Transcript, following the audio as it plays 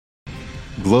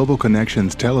Global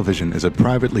Connections Television is a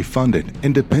privately funded,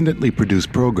 independently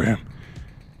produced program.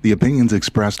 The opinions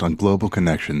expressed on Global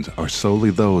Connections are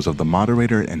solely those of the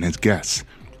moderator and his guests.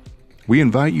 We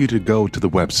invite you to go to the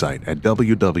website at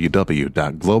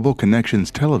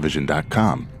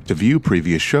www.globalconnectionstelevision.com to view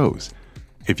previous shows.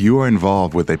 If you are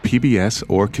involved with a PBS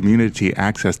or community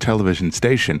access television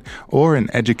station or an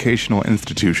educational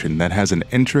institution that has an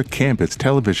intra-campus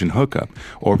television hookup,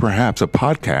 or perhaps a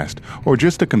podcast, or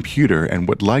just a computer and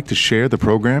would like to share the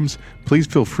programs, please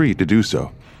feel free to do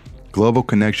so. Global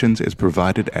Connections is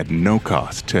provided at no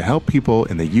cost to help people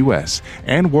in the U.S.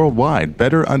 and worldwide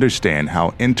better understand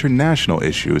how international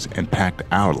issues impact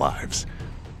our lives.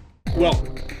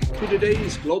 Welcome to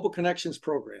today's Global Connections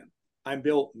program. I'm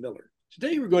Bill Miller.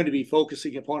 Today, we're going to be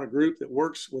focusing upon a group that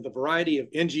works with a variety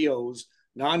of NGOs,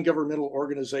 non-governmental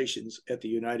organizations at the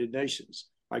United Nations.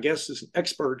 My guest is an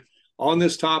expert on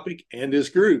this topic and this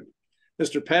group.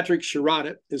 Mr. Patrick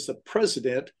Shirata is the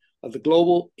president of the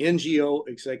Global NGO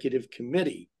Executive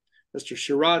Committee. Mr.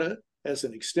 Shirata has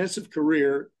an extensive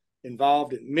career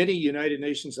involved in many United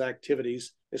Nations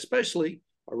activities, especially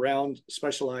around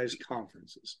specialized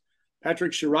conferences.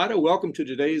 Patrick Shirata, welcome to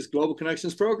today's Global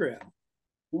Connections program.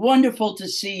 Wonderful to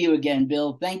see you again,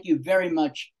 Bill. Thank you very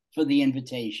much for the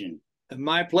invitation.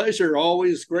 My pleasure.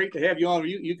 Always great to have you on.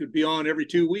 You could be on every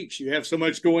 2 weeks. You have so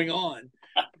much going on.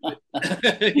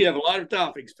 You have a lot of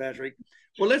topics, Patrick.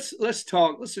 Well, let's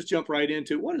talk. Let's just jump right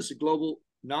into it. What is the Global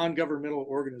Non-Governmental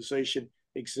Organization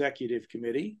Executive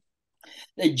Committee?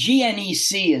 The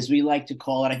GNEC, as we like to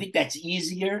call it. I think that's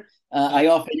easier. I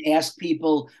often ask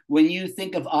people, when you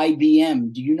think of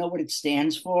IBM, do you know what it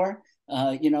stands for?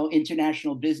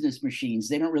 International Business Machines.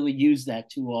 They don't really use that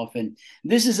too often.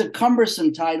 This is a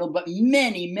cumbersome title, but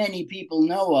many, many people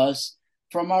know us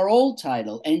from our old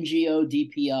title,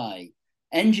 NGO-DPI.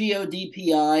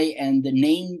 NGO-DPI and the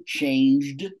name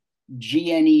changed,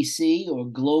 GNEC, or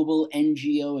Global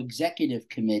NGO Executive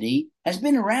Committee, has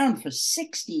been around for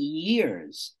 60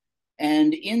 years.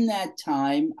 And in that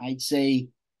time, I'd say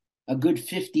a good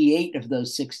 58 of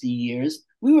those 60 years,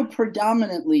 we were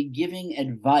predominantly giving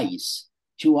advice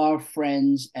to our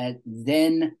friends at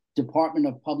then Department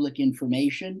of Public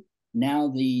Information, now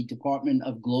the Department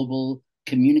of Global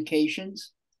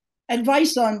Communications,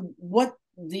 advice on what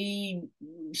the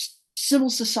civil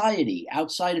society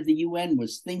outside of the UN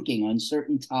was thinking on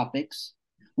certain topics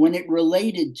when it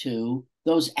related to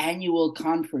those annual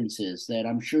conferences that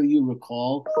I'm sure you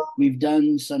recall. We've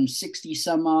done some 60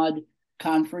 some odd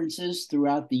conferences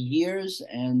throughout the years,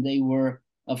 and they were,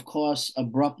 of course,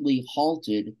 abruptly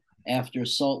halted after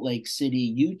Salt Lake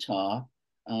City, Utah,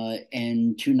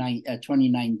 in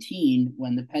 2019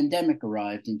 when the pandemic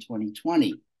arrived in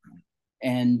 2020.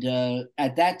 And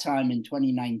at that time in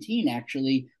 2019,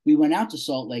 actually, we went out to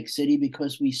Salt Lake City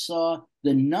because we saw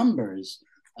the numbers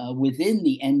within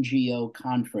the NGO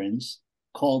conference,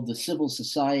 called the Civil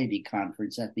Society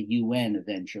Conference at the UN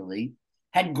eventually,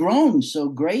 had grown so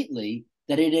greatly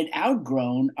that it had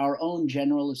outgrown our own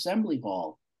General Assembly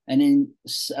Hall. And in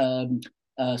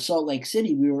Salt Lake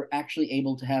City, we were actually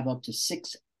able to have up to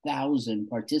 6,000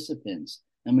 participants.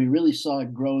 And we really saw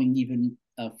it growing even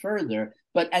further.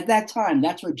 But at that time,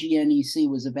 that's what GNEC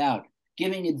was about,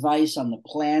 giving advice on the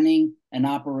planning and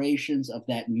operations of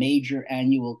that major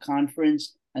annual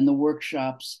conference and the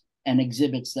workshops and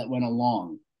exhibits that went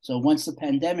along. So once the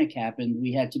pandemic happened,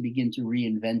 we had to begin to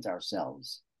reinvent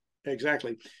ourselves.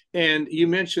 Exactly. And you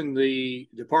mentioned the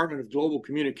Department of Global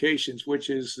Communications, which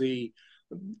is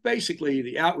basically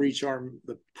the outreach arm,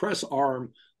 the press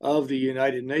arm of the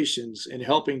United Nations, in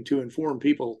helping to inform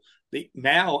people, the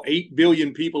now 8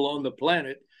 billion people on the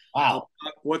planet, wow,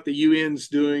 what the UN's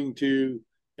doing to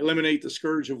eliminate the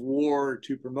scourge of war,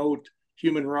 to promote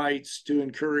human rights, to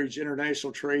encourage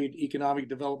international trade, economic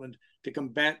development, to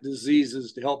combat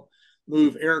diseases, to help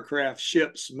move aircraft,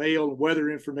 ships, mail,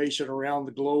 weather information around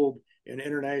the globe in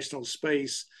international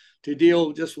space, to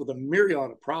deal just with a myriad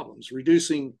of problems,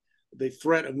 reducing the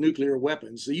threat of nuclear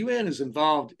weapons. The UN is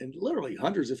involved in literally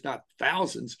hundreds, if not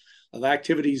thousands, of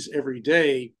activities every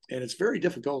day, and it's very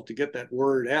difficult to get that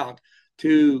word out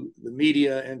to the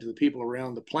media and to the people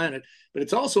around the planet. But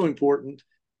it's also important,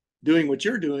 doing what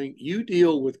you're doing, you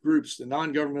deal with groups, the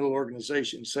non-governmental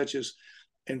organizations, such as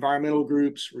environmental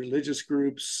groups, religious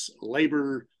groups,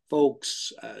 labor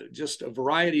folks, just a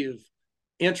variety of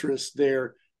interests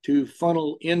there to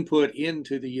funnel input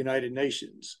into the United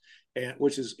Nations, and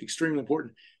which is extremely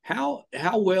important. How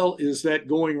well is that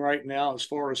going right now as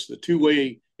far as the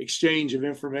two-way exchange of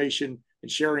information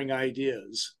and sharing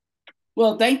ideas?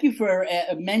 Well, thank you for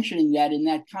mentioning that in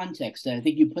that context. I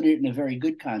think you put it in a very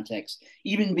good context.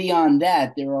 Even beyond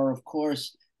that, there are, of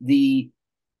course, the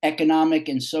Economic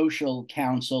and Social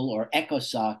Council, or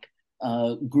ECOSOC,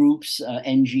 groups,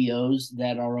 NGOs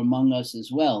that are among us as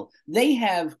well. They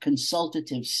have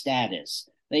consultative status.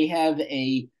 They have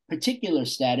a particular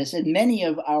status, and many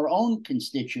of our own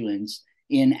constituents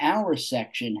in our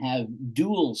section have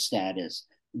dual status.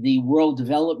 The World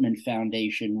Development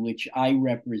Foundation, which I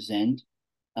represent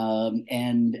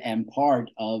and am part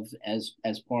of as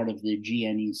part of the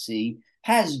GNEC,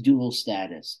 has dual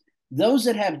status. Those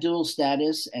that have dual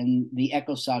status and the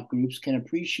ECOSOC groups can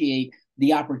appreciate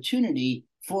the opportunity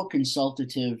for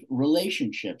consultative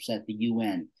relationships at the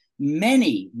UN.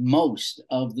 Most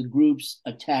of the groups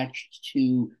attached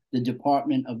to the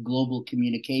Department of Global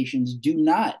Communications do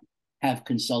not have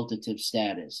consultative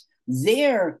status.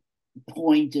 Their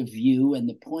point of view, and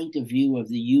the point of view of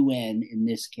the UN in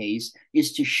this case,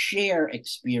 is to share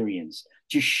experience,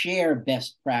 to share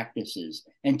best practices,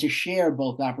 and to share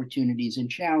both opportunities and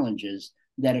challenges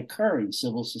that occur in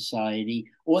civil society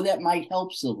or that might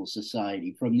help civil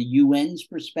society. From the UN's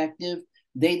perspective,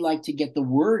 they'd like to get the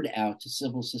word out to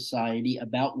civil society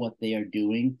about what they are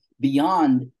doing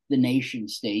beyond the nation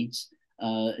states,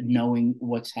 knowing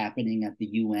what's happening at the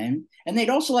UN. And they'd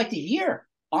also like to hear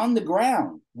on the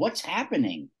ground what's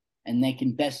happening, and they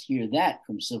can best hear that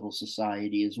from civil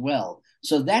society as well.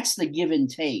 So that's the give and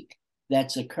take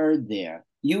that's occurred there.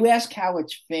 You ask how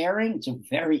it's faring. It's a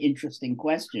very interesting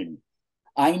question.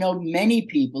 I know many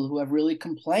people who have really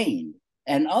complained,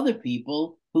 and other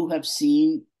people who have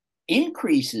seen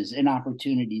increases in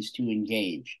opportunities to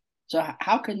engage. So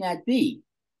how can that be?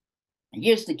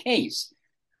 Here's the case.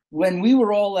 When we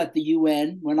were all at the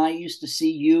UN, when I used to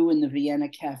see you in the Vienna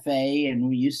Cafe and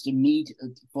we used to meet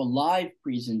for live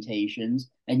presentations,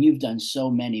 and you've done so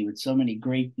many with so many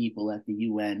great people at the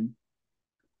UN,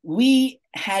 we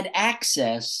had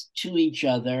access to each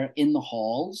other in the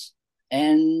halls,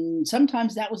 and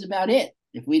sometimes that was about it.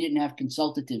 If we didn't have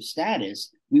consultative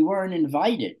status, we weren't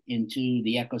invited into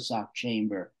the ECOSOC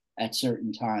chamber at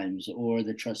certain times or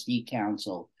the trustee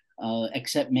council,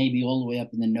 except maybe all the way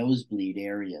up in the nosebleed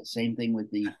area. Same thing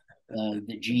with the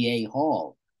GA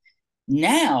hall.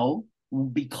 Now,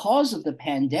 because of the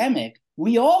pandemic,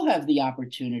 we all have the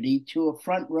opportunity to a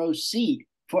front row seat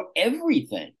for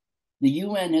everything. The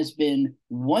UN has been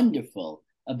wonderful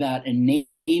about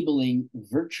enabling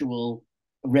virtual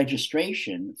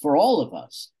registration for all of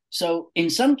us. So in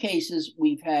some cases,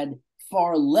 we've had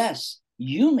far less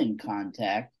human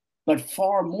contact, but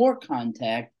far more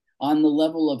contact on the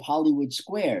level of Hollywood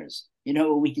squares. You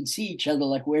know, we can see each other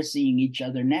like we're seeing each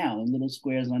other now in little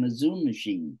squares on a Zoom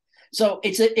machine. So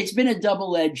it's been a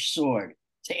double-edged sword,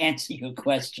 to answer your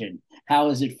question. How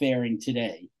is it faring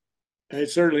today? It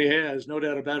certainly has, no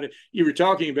doubt about it. You were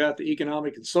talking about the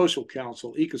Economic and Social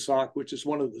Council, ECOSOC, which is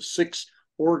one of the 6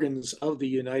 organs of the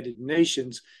United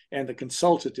Nations, and the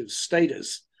consultative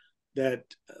status that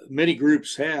many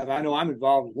groups have. I know I'm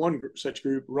involved in one group, such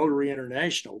group, Rotary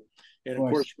International. And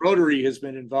of course, Rotary has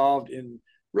been involved in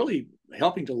really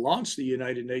helping to launch the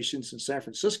United Nations in San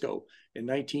Francisco in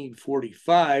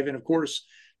 1945. And of course,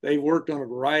 they worked on a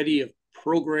variety of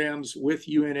programs with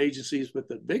UN agencies, but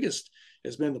the biggest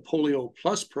has been the Polio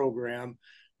Plus program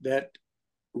that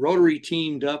Rotary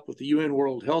teamed up with the UN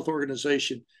World Health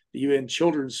Organization, the UN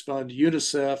Children's Fund,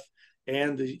 UNICEF,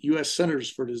 and the U.S. Centers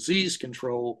for Disease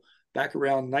Control back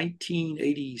around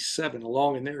 1987,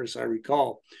 along in there, as I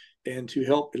recall, and to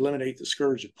help eliminate the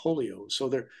scourge of polio. So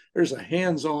there's a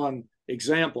hands-on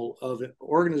example of an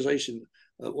organization,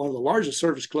 one of the largest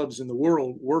service clubs in the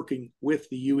world, working with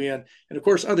the UN. And of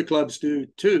course, other clubs do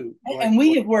too. And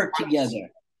we have worked together.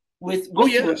 With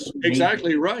yes,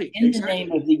 exactly right. In the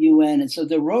name of the UN. And so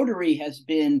the Rotary has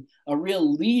been a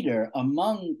real leader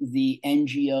among the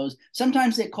NGOs.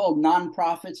 Sometimes they're called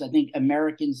nonprofits. I think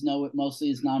Americans know it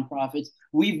mostly as nonprofits.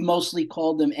 We've mostly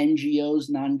called them NGOs,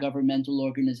 non-governmental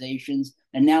organizations.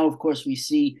 And now, of course, we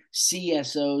see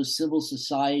CSOs, civil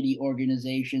society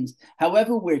organizations.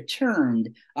 However we're termed,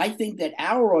 I think that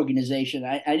our organization,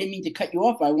 I didn't mean to cut you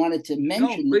off. I wanted to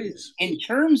mention, in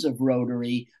terms of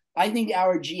Rotary, I think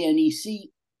our GNEC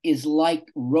is like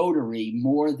Rotary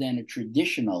more than a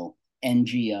traditional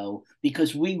NGO,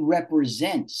 because we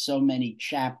represent so many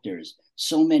chapters,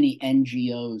 so many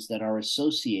NGOs that are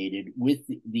associated with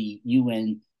the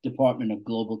UN Department of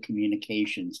Global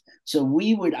Communications. So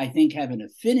we would, I think, have an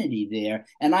affinity there.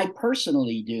 And I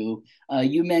personally do.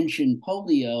 You mentioned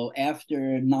polio.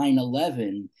 After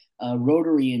 9/11,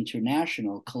 Rotary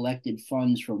International collected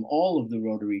funds from all of the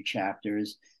Rotary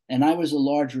chapters, and I was a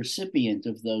large recipient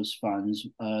of those funds.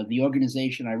 The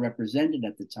organization I represented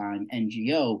at the time,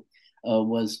 NGO,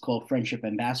 was called Friendship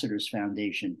Ambassadors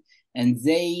Foundation. And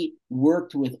they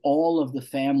worked with all of the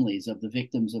families of the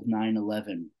victims of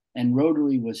 9/11. And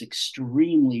Rotary was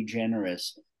extremely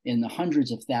generous in the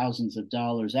hundreds of thousands of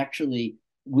dollars. Actually,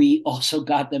 we also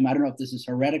got them, I don't know if this is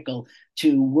heretical,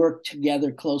 to work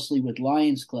together closely with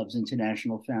Lions Clubs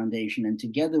International Foundation. And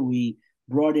together we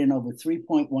brought in over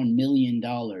 $3.1 million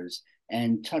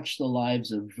and touched the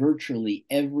lives of virtually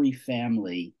every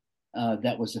family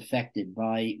that was affected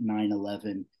by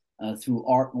 9/11 through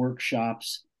art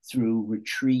workshops, through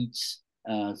retreats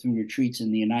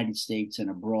in the United States and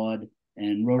abroad.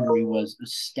 And Rotary was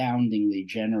astoundingly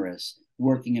generous,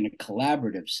 working in a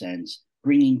collaborative sense,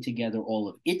 bringing together all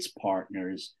of its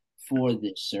partners for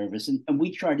this service. And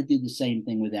we try to do the same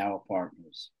thing with our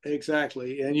partners.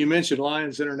 Exactly. And you mentioned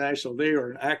Lions International. They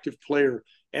are an active player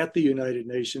at the United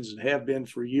Nations and have been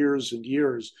for years and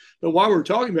years. But while we're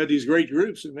talking about these great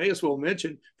groups, we may as well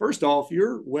mention, first off,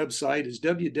 your website is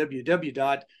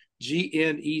www.gnec.ngo.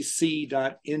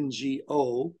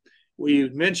 We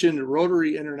mentioned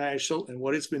Rotary International and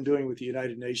what it's been doing with the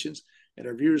United Nations. And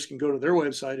our viewers can go to their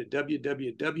website at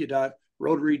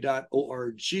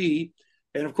www.rotary.org.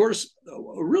 And of course,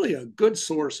 really a good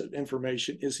source of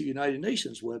information is the United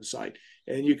Nations website.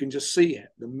 And you can just see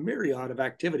the myriad of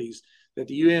activities that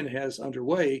the UN has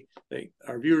underway.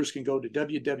 Our viewers can go to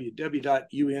www.un.org.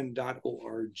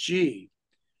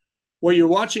 Well, you're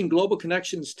watching Global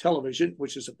Connections Television,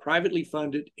 which is a privately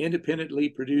funded, independently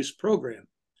produced program.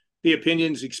 The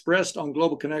opinions expressed on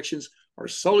Global Connections are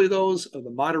solely those of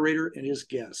the moderator and his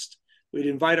guest. We'd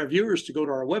invite our viewers to go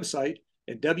to our website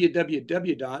at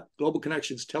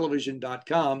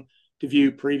www.globalconnectionstelevision.com to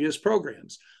view previous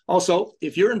programs. Also,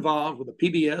 if you're involved with a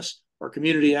PBS or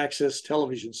community access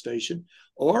television station,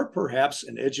 or perhaps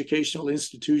an educational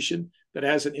institution that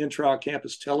has an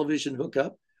intra-campus television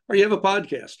hookup, or you have a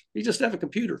podcast, you just have a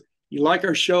computer, you like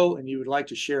our show and you would like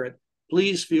to share it,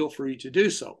 please feel free to do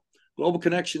so. Global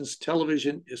Connections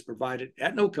Television is provided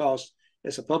at no cost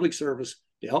as a public service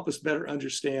to help us better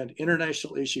understand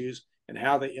international issues and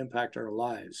how they impact our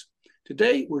lives.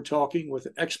 Today, we're talking with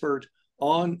an expert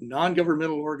on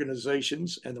non-governmental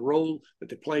organizations and the role that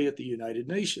they play at the United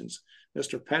Nations.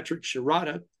 Mr. Patrick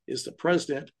Shirata is the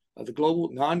president of the Global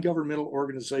Non-Governmental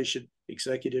Organization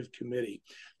Executive Committee.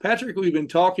 Patrick, we've been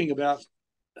talking about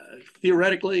not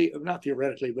theoretically,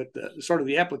 but sort of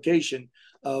the application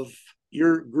of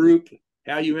your group,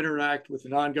 how you interact with the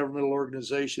non-governmental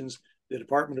organizations, the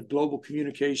Department of Global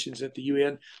Communications at the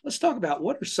UN. Let's talk about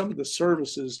what are some of the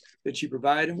services that you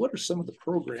provide and what are some of the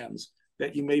programs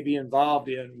that you may be involved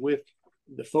in with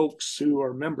the folks who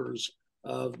are members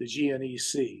of the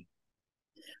GNEC.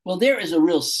 Well, there is a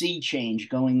real sea change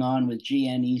going on with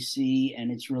GNEC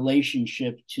and its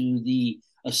relationship to the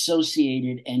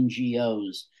associated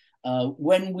NGOs.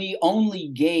 When we only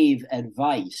gave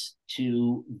advice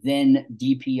to then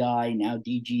DPI, now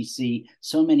DGC,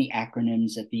 so many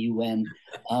acronyms at the UN,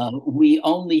 we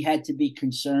only had to be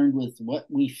concerned with what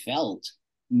we felt.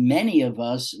 Many of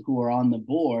us who are on the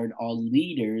board are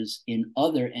leaders in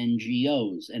other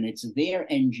NGOs, and it's their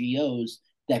NGOs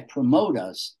that promote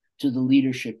us to the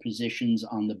leadership positions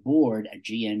on the board at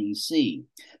GNEC.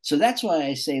 So that's why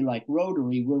I say, like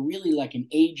Rotary, we're really like an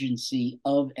agency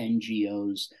of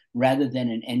NGOs rather than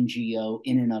an NGO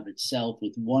in and of itself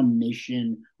with one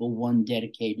mission or one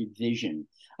dedicated vision.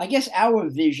 I guess our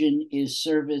vision is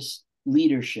service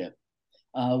leadership.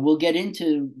 We'll get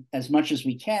into as much as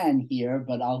we can here,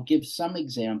 but I'll give some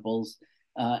examples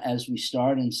as we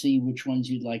start and see which ones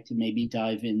you'd like to maybe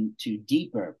dive into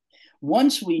deeper.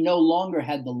 Once we no longer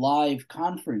had the live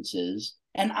conferences,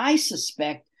 and I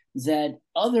suspect that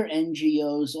other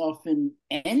NGOs often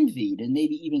envied and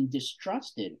maybe even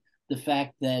distrusted the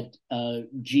fact that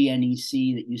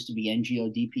GNEC, that used to be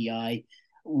NGO DPI,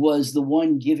 was the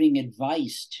one giving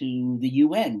advice to the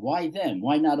UN. Why them?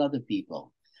 Why not other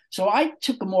people? So I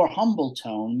took a more humble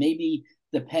tone. Maybe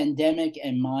the pandemic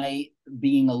and my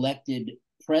being elected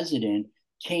president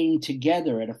came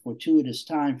together at a fortuitous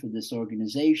time for this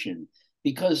organization,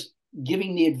 because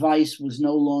giving the advice was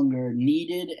no longer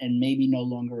needed and maybe no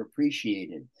longer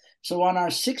appreciated. So on our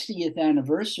 60th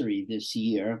anniversary this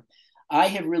year, I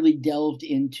have really delved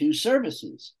into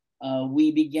services.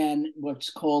 We began what's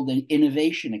called an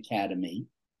Innovation Academy.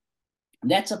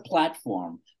 That's a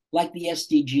platform like the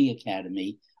SDG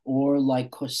Academy or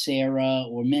like Coursera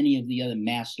or many of the other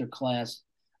masterclass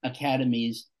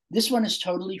academies. This one is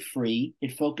totally free.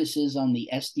 It focuses on the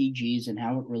SDGs and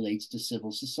how it relates to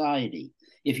civil society.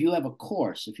 If you have a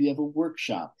course, if you have a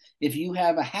workshop, if you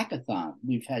have a hackathon,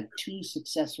 we've had 2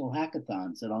 successful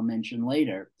hackathons that I'll mention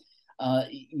later,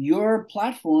 your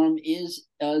platform is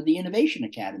the Innovation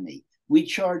Academy. We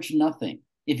charge nothing.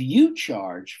 If you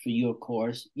charge for your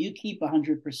course, you keep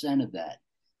 100% of that.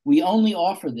 We only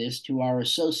offer this to our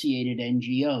associated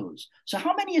NGOs. So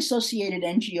how many associated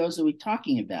NGOs are we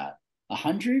talking about?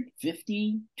 100,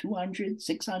 50, 200,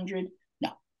 600?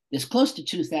 No, there's close to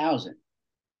 2,000.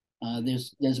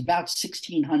 There's about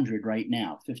 1,600 right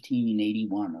now,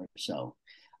 1581 or so.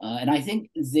 And I think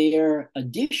their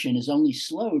addition is only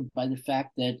slowed by the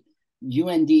fact that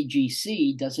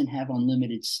UNDGC doesn't have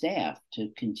unlimited staff to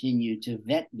continue to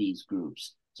vet these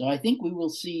groups. So I think we will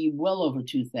see well over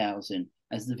 2,000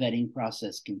 as the vetting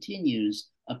process continues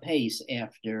apace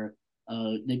after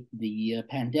the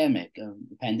pandemic. The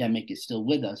pandemic is still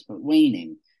with us, but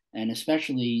waning. And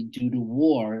especially due to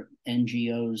war,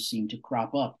 NGOs seem to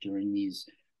crop up during these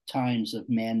times of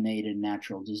man-made and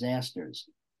natural disasters.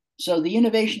 So the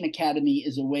Innovation Academy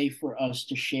is a way for us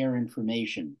to share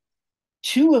information.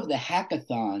 2 of the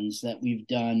hackathons that we've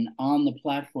done on the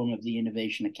platform of the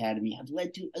Innovation Academy have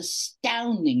led to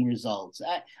astounding results.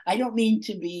 I don't mean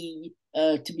to be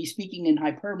speaking in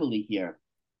hyperbole here.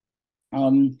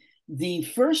 The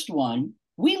first one,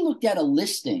 we looked at a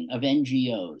listing of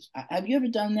NGOs. Have you ever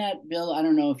done that, Bill? I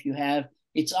don't know if you have.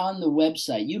 It's on the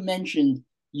website. You mentioned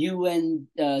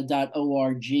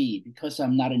UN.org. Because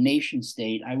I'm not a nation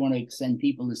state, I want to send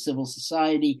people to civil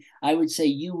society. I would say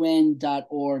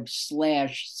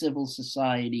UN.org/civil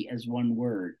society as one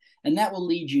word. And that will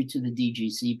lead you to the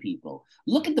DGC people.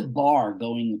 Look at the bar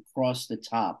going across the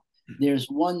top. There's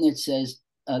one that says,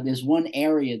 there's one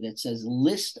area that says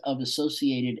list of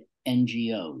associated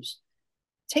NGOs.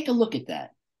 Take a look at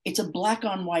that. It's a black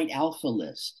on white alpha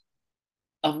list.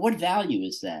 Of what value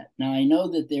is that? Now, I know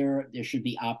that there should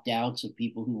be opt-outs of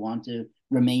people who want to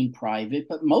remain private,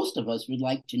 but most of us would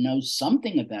like to know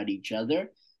something about each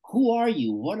other. Who are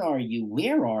you? What are you?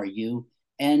 Where are you?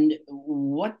 And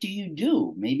what do you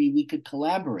do? Maybe we could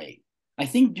collaborate. I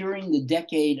think during the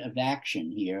decade of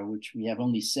action here, which we have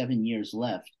only 7 years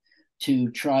left, to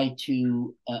try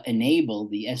to enable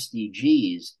the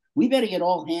SDGs, we better get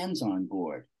all hands on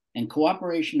board. And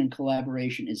cooperation and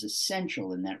collaboration is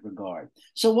essential in that regard.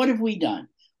 So what have we done?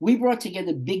 We brought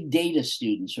together big data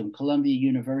students from Columbia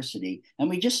University, and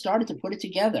we just started to put it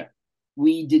together.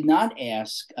 We did not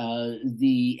ask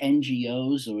the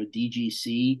NGOs or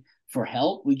DGC for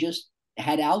help. We just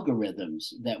had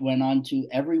algorithms that went onto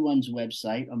everyone's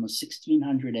website, almost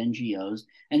 1,600 NGOs,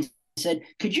 and said,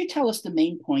 could you tell us the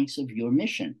main points of your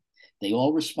mission? They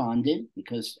all responded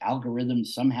because algorithms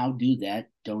somehow do that.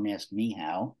 Don't ask me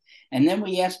how. And then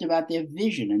we asked about their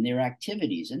vision and their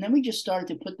activities. And then we just started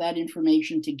to put that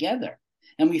information together.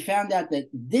 And we found out that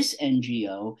this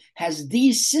NGO has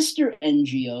these sister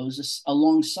NGOs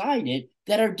alongside it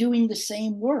that are doing the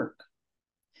same work.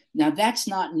 Now, that's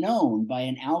not known by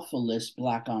an alpha list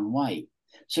black on white.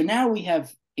 So now we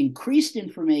have increased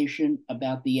information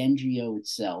about the NGO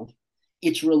itself,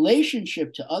 its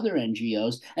relationship to other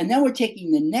NGOs, and now we're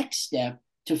taking the next step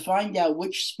to find out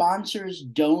which sponsors,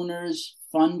 donors,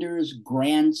 funders,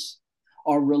 grants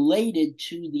are related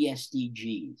to the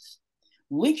SDGs.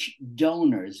 Which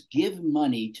donors give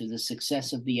money to the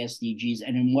success of the SDGs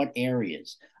and in what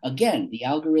areas? Again, the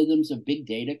algorithms of big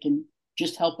data can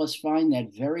just help us find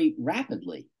that very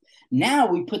rapidly. Now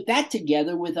we put that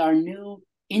together with our new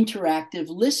interactive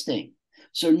listing.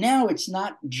 So now it's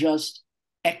not just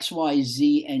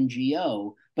XYZ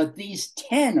NGO, but these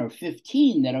 10 or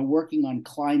 15 that are working on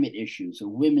climate issues or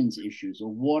women's issues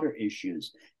or water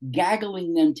issues,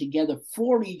 gaggling them together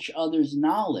for each other's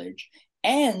knowledge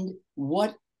and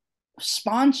what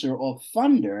sponsor or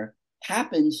funder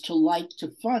happens to like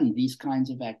to fund these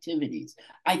kinds of activities.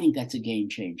 I think that's a game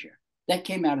changer. That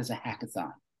came out as a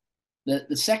hackathon.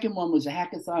 The second one was a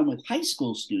hackathon with high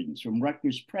school students from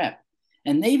Rutgers Prep,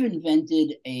 and they've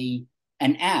invented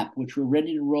an app which we're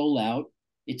ready to roll out.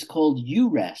 It's called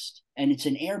URest, and it's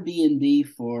an Airbnb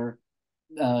for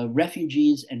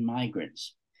refugees and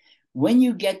migrants. When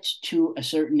you get to a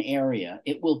certain area,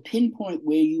 it will pinpoint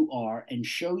where you are and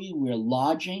show you where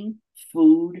lodging,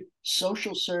 food,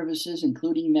 social services,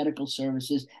 including medical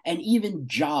services, and even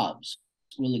jobs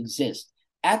will exist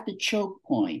at the choke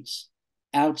points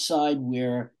outside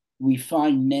where we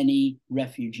find many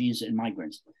refugees and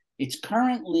migrants. It's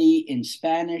currently in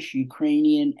Spanish,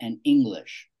 Ukrainian, and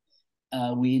English.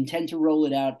 We intend to roll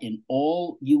it out in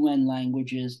all UN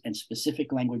languages and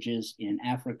specific languages in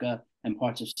Africa and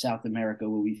parts of South America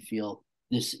where we feel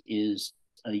this is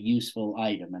a useful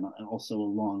item, and also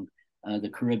along the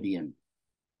Caribbean.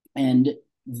 And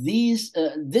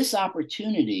this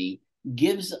opportunity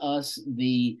gives us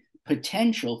the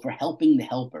potential for helping the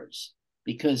helpers,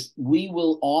 because we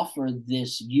will offer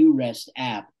this URest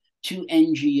app to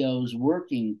NGOs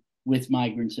working with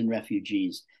migrants and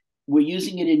refugees. We're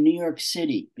using it in New York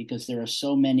City because there are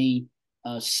so many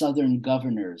Southern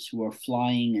governors who are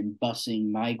flying and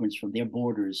busing migrants from their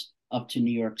borders up to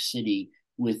New York City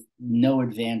with no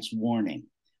advance warning.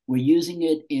 We're using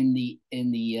it in the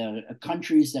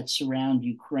countries that surround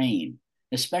Ukraine,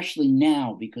 especially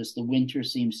now because the winter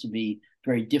seems to be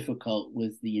very difficult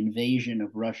with the invasion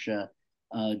of Russia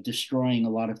destroying a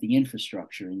lot of the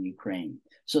infrastructure in Ukraine.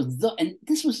 And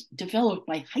this was developed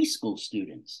by high school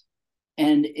students.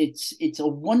 And it's a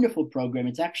wonderful program.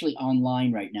 It's actually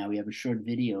online right now. We have a short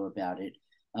video about it,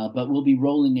 but we'll be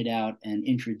rolling it out and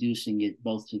introducing it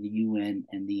both to the UN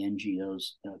and the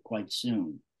NGOs quite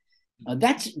soon.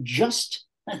 That's just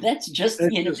the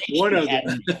innovation. One of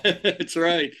them. That's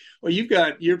right. Well,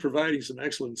 you're providing some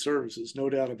excellent services, no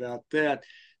doubt about that.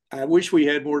 I wish we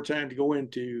had more time to go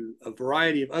into a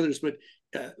variety of others, but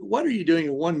what are you doing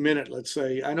in 1 minute? Let's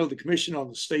say, I know the Commission on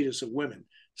the Status of Women,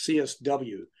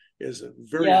 CSW, is a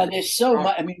very there's so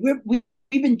much. I mean, we've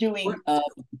been doing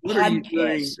what are you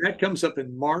doing? That comes up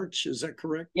in March, is that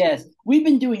correct? Yes, we've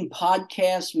been doing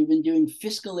podcasts. We've been doing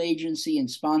fiscal agency and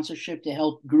sponsorship to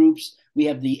help groups. We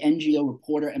have the NGO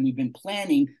Reporter, and we've been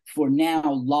planning for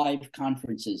now live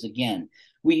conferences again.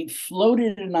 We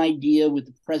floated an idea with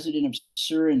the president of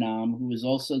Suriname, who is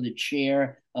also the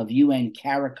chair of UN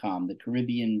CARICOM, the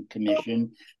Caribbean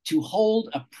Commission, to hold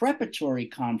a preparatory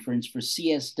conference for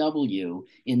CSW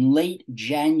in late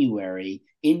January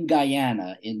in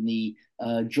Guyana, in the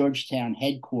Georgetown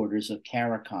headquarters of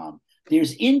CARICOM.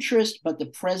 There's interest, but the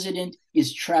president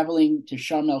is traveling to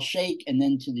Sharm el-Sheikh and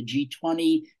then to the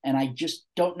G20, and I just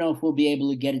don't know if we'll be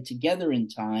able to get it together in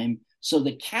time. So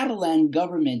the Catalan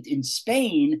government in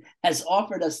Spain has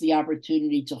offered us the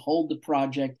opportunity to hold the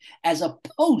project as a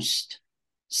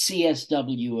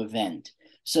post-CSW event.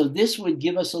 So this would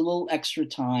give us a little extra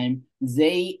time.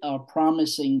 They are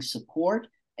promising support,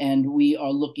 and we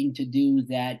are looking to do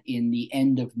that in the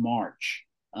end of March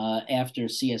after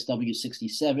CSW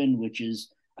 67, which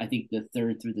is, I think, the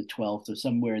 3rd through the 12th or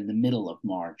somewhere in the middle of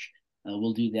March.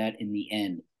 We'll do that in the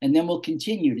end. And then we'll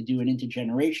continue to do an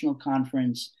intergenerational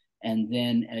conference and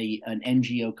then an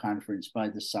NGO conference by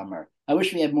the summer. I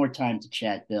wish we had more time to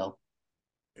chat, Bill.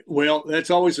 Well, that's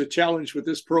always a challenge with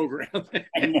this program.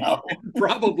 I know.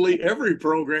 Probably every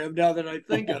program now that I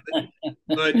think of it.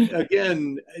 But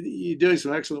again, you're doing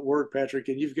some excellent work, Patrick,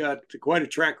 and you've got quite a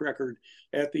track record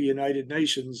at the United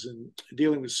Nations and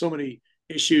dealing with so many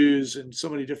issues and so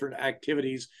many different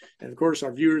activities. And of course,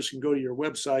 our viewers can go to your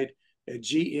website at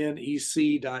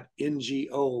gnec.ngo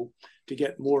to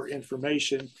get more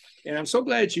information. And I'm so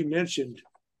glad you mentioned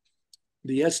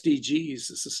the SDGs,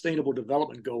 the Sustainable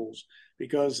Development Goals,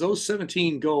 because those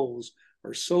 17 goals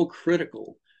are so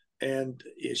critical. And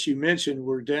as you mentioned,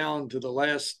 we're down to the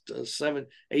last 7-8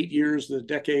 years of the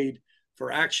decade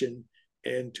for action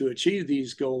and to achieve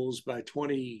these goals by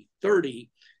 2030.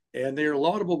 And they are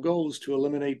laudable goals to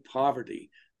eliminate poverty,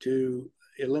 to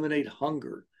eliminate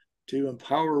hunger, to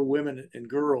empower women and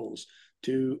girls,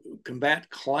 to combat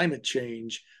climate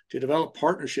change, to develop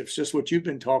partnerships, just what you've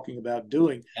been talking about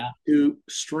doing, to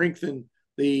strengthen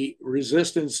the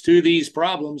resistance to these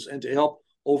problems and to help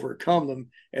overcome them.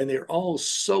 And they're all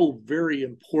so very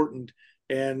important.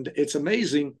 And it's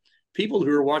amazing, people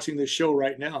who are watching this show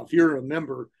right now, if you're a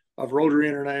member of Rotary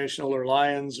International or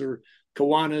Lions or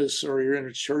Kiwanis, or you're in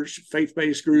a church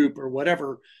faith-based group or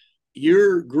whatever,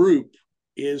 your group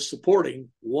is supporting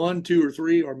 1, 2, or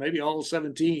 3, or maybe all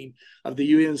 17 of the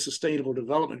UN Sustainable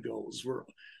Development Goals. Where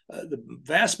the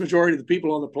vast majority of the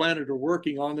people on the planet are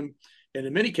working on them, and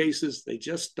in many cases, they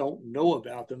just don't know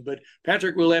about them. But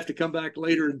Patrick, we'll have to come back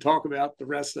later and talk about the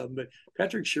rest of them. But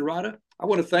Patrick Shirata, I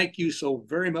want to thank you so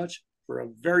very much for a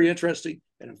very interesting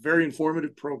and a very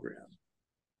informative program.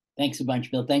 Thanks a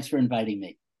bunch, Bill. Thanks for inviting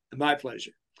me. My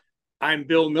pleasure. I'm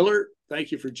Bill Miller.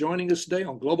 Thank you for joining us today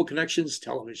on Global Connections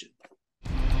Television.